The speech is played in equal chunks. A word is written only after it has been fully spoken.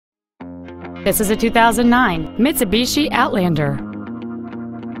This is a 2009 Mitsubishi Outlander.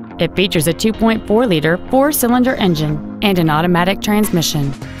 It features a 2.4-liter four-cylinder engine and an automatic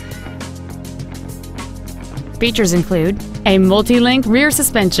transmission. Features include a multi-link rear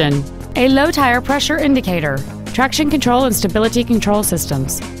suspension, a low tire pressure indicator, traction control and stability control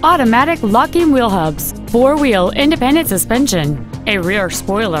systems, automatic locking wheel hubs, four-wheel independent suspension, a rear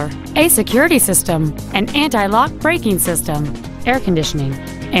spoiler, a security system, an anti-lock braking system, air conditioning,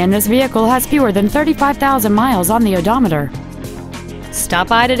 and this vehicle has fewer than 35,000 miles on the odometer. Stop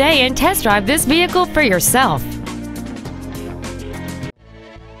by today and test drive this vehicle for yourself.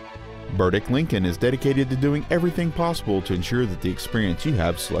 Burdick Lincoln is dedicated to doing everything possible to ensure that the experience you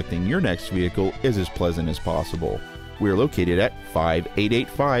have selecting your next vehicle is as pleasant as possible. We are located at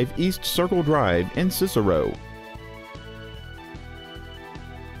 5885 East Circle Drive in Cicero.